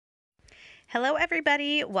Hello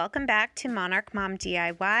everybody, welcome back to Monarch Mom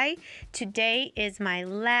DIY. Today is my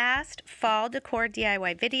last fall decor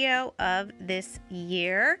DIY video of this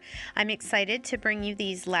year. I'm excited to bring you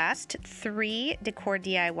these last 3 decor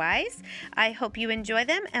DIYs. I hope you enjoy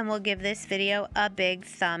them and will give this video a big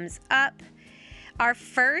thumbs up. Our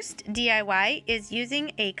first DIY is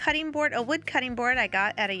using a cutting board, a wood cutting board I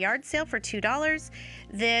got at a yard sale for $2.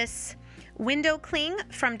 This window cling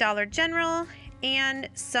from Dollar General, and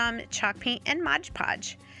some chalk paint and Mod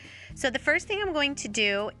Podge. So the first thing I'm going to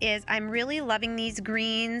do is I'm really loving these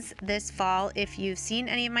greens this fall. If you've seen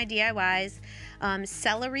any of my DIYs,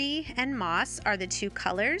 celery and moss are the 2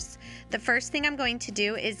 colors. The first thing I'm going to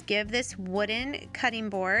do is give this wooden cutting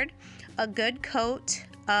board a good coat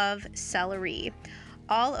of celery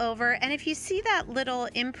all over. And if you see that little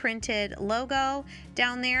imprinted logo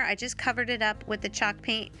down there, I just covered it up with the chalk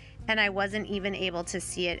paint and I wasn't even able to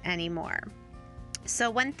see it anymore.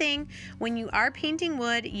 So one thing, when you are painting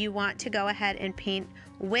wood, you want to go ahead and paint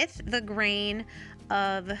with the grain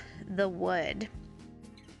of the wood.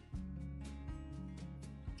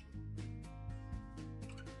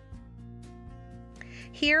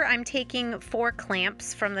 Here I'm taking 4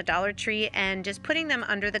 clamps from the Dollar Tree and just putting them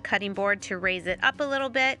under the cutting board to raise it up a little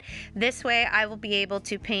bit. This way I will be able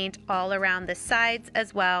to paint all around the sides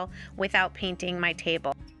as well without painting my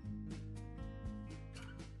table.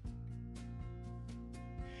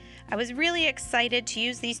 I was really excited to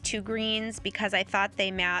use these 2 greens because I thought they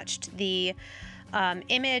matched the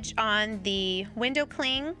image on the window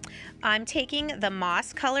cling. I'm taking the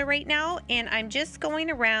moss color right now and I'm just going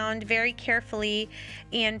around very carefully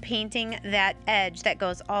and painting that edge that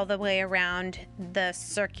goes all the way around the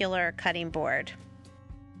circular cutting board.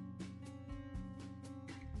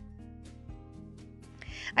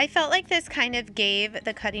 I felt like this kind of gave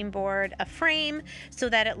the cutting board a frame so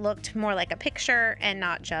that it looked more like a picture and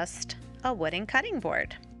not just a wooden cutting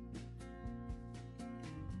board.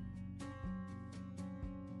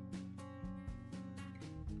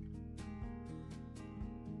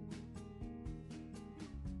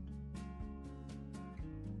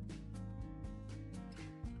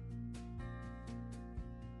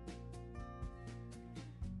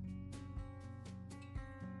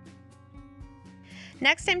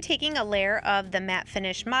 Next, I'm taking a layer of the matte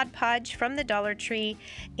finish Mod Podge from the Dollar Tree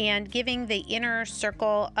and giving the inner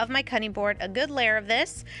circle of my cutting board a good layer of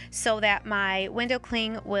this so that my window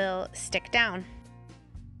cling will stick down.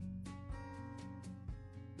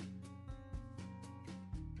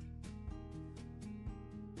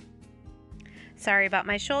 Sorry about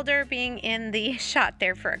my shoulder being in the shot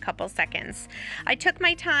there for a couple seconds. I took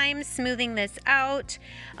my time smoothing this out,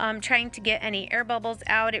 trying to get any air bubbles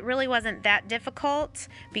out. It really wasn't that difficult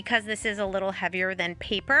because this is a little heavier than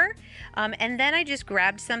paper. And then I just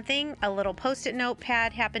grabbed something, a little post-it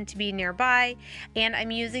notepad happened to be nearby, and I'm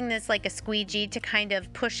using this like a squeegee to kind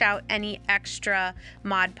of push out any extra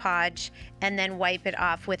Mod Podge and then wipe it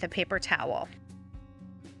off with a paper towel.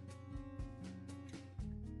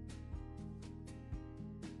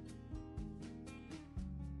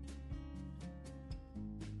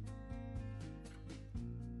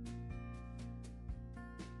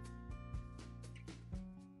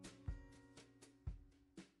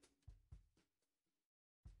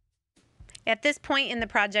 At this point in the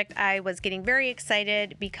project, I was getting very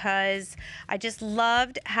excited because I just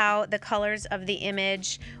loved how the colors of the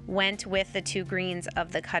image went with the 2 greens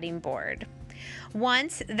of the cutting board.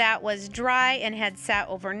 Once that was dry and had sat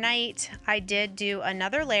overnight, I did do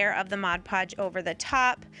another layer of the Mod Podge over the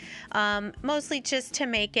top, mostly just to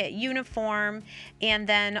make it uniform, and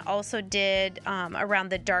then also did around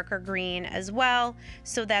the darker green as well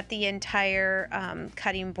so that the entire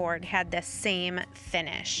cutting board had the same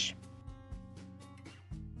finish.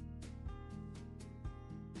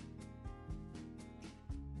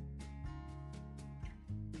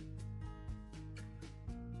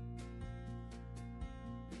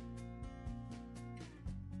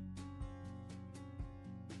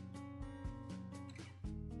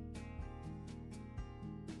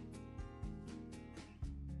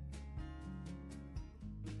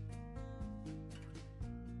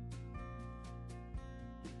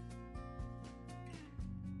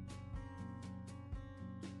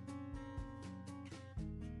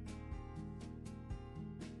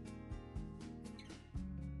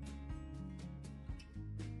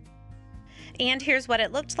 And here's what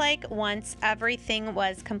it looked like once everything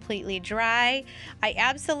was completely dry. I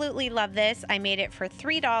absolutely love this. I made it for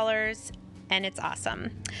 $3 and it's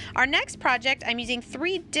awesome. Our next project, I'm using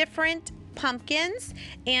 3 different pumpkins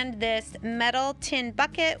and this metal tin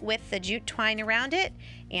bucket with the jute twine around it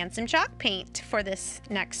and some chalk paint for this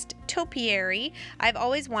next topiary. I've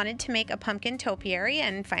always wanted to make a pumpkin topiary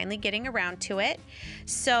and finally getting around to it.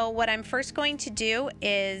 So what I'm first going to do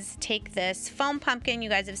is take this foam pumpkin. You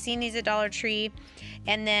guys have seen these at Dollar Tree.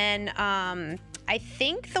 And then I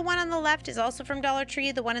think the one on the left is also from Dollar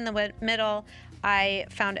Tree. The one in the middle I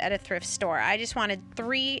found at a thrift store. I just wanted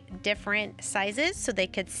 3 different sizes so they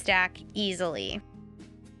could stack easily.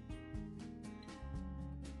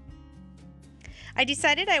 I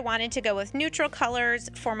decided I wanted to go with neutral colors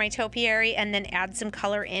for my topiary and then add some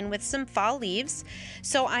color in with some fall leaves.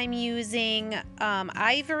 So I'm using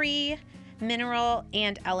ivory, mineral,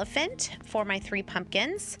 and elephant for my 3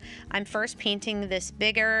 pumpkins. I'm first painting this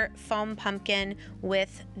bigger foam pumpkin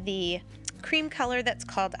with the cream color that's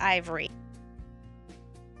called ivory.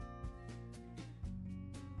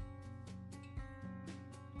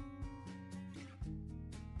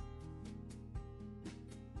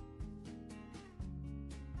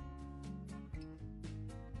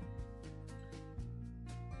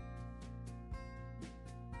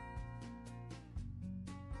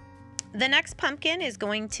 The next pumpkin is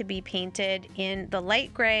going to be painted in the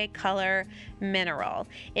light gray color mineral.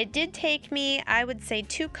 It did take me, I would say,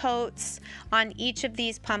 2 coats on each of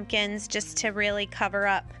these pumpkins just to really cover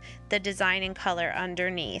up the design and color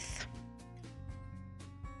underneath.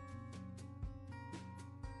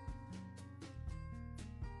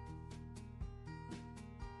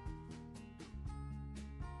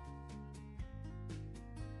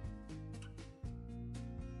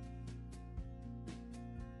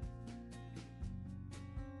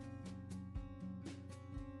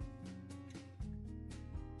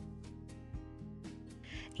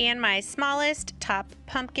 And my smallest top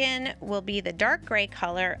pumpkin will be the dark gray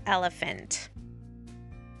color elephant.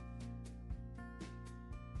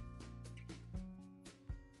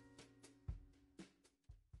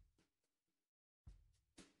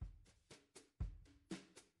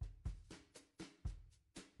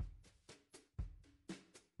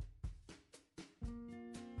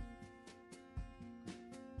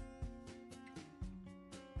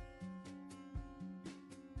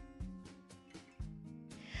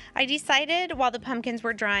 I decided while the pumpkins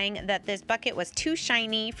were drying that this bucket was too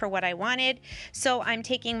shiny for what I wanted, so I'm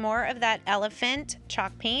taking more of that elephant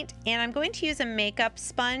chalk paint and I'm going to use a makeup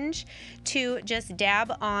sponge to just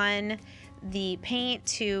dab on the paint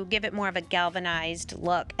to give it more of a galvanized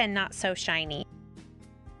look and not so shiny.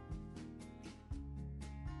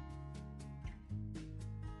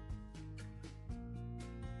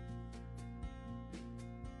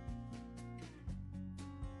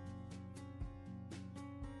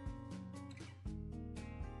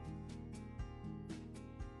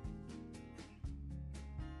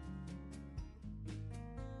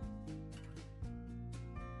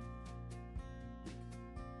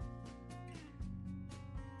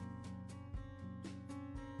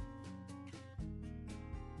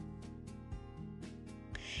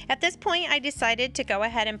 At this point, I decided to go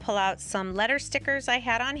ahead and pull out some letter stickers I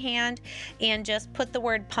had on hand and just put the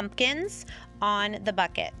word pumpkins on the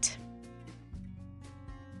bucket.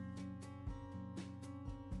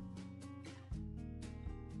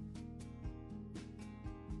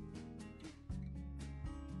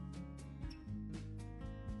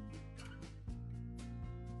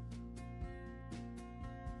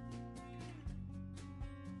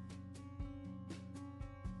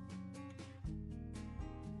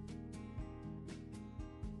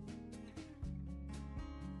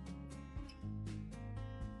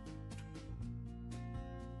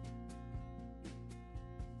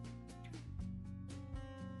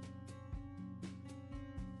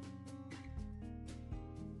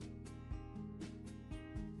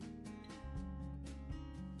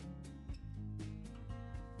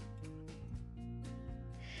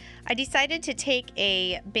 I decided to take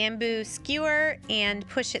a bamboo skewer and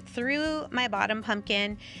push it through my bottom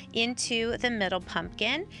pumpkin into the middle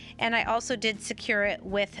pumpkin, and I also did secure it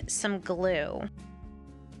with some glue.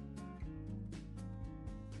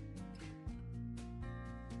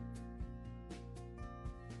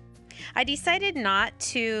 I decided not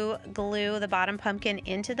to glue the bottom pumpkin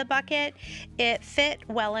into the bucket. It fit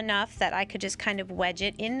well enough that I could just kind of wedge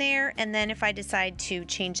it in there, and then if I decide to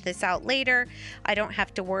change this out later, I don't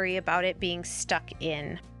have to worry about it being stuck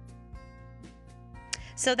in.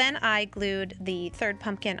 So then I glued the third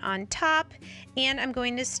pumpkin on top, and I'm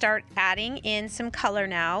going to start adding in some color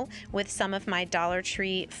now with some of my Dollar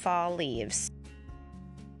Tree fall leaves.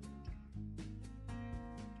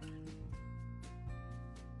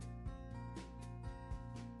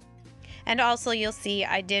 And also you'll see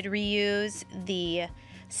I did reuse the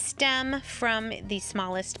stem from the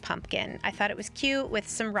smallest pumpkin. I thought it was cute with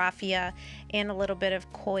some raffia and a little bit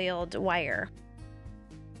of coiled wire.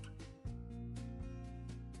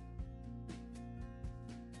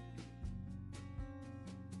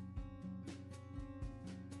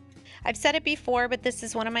 I've said it before, but this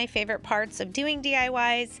is one of my favorite parts of doing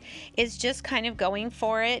DIYs, is just kind of going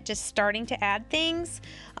for it, just starting to add things.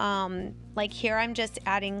 Like here I'm just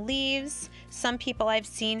adding leaves. Some people I've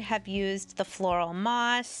seen have used the floral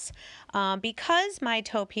moss. Because my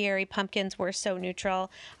topiary pumpkins were so neutral,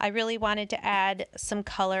 I really wanted to add some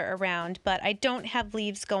color around, but I don't have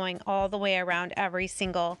leaves going all the way around every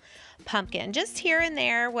single pumpkin. Just here and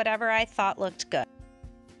there, whatever I thought looked good.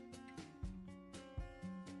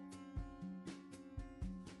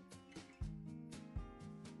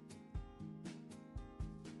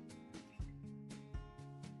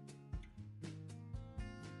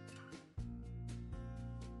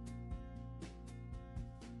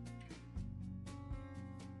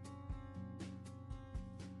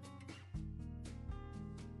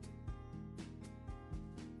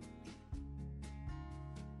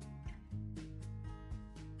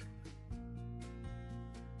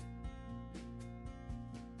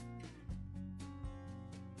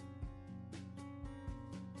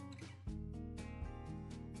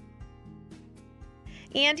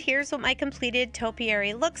 And here's what my completed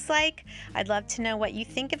topiary looks like. I'd love to know what you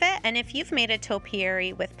think of it and if you've made a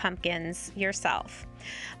topiary with pumpkins yourself.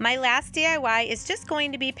 My last DIY is just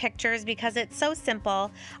going to be pictures because it's so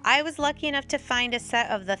simple. I was lucky enough to find a set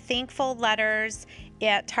of the thankful letters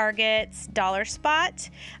at Target's Dollar Spot.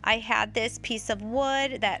 I had this piece of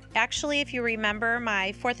wood that actually, if you remember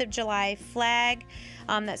my 4th of July flag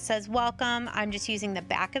that says welcome, I'm just using the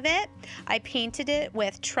back of it. I painted it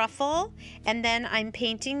with truffle, and then I'm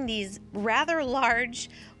painting these rather large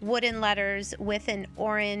wooden letters with an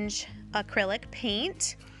orange acrylic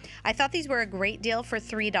paint. I thought these were a great deal for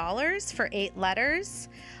 $3 for 8 letters,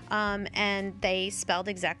 and they spelled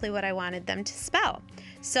exactly what I wanted them to spell.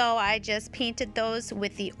 So I just painted those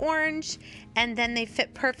with the orange, and then they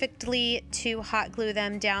fit perfectly to hot glue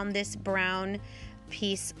them down this brown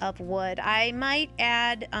piece of wood. I might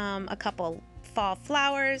add a couple fall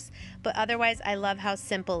flowers, but otherwise I love how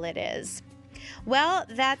simple it is. Well,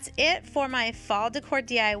 that's it for my fall decor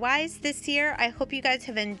DIYs this year. I hope you guys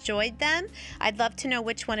have enjoyed them. I'd love to know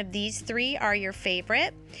which one of these 3 are your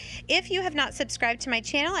favorite. If you have not subscribed to my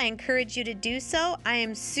channel, I encourage you to do so. I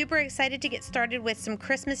am super excited to get started with some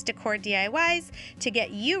Christmas decor DIYs to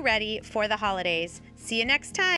get you ready for the holidays. See you next time.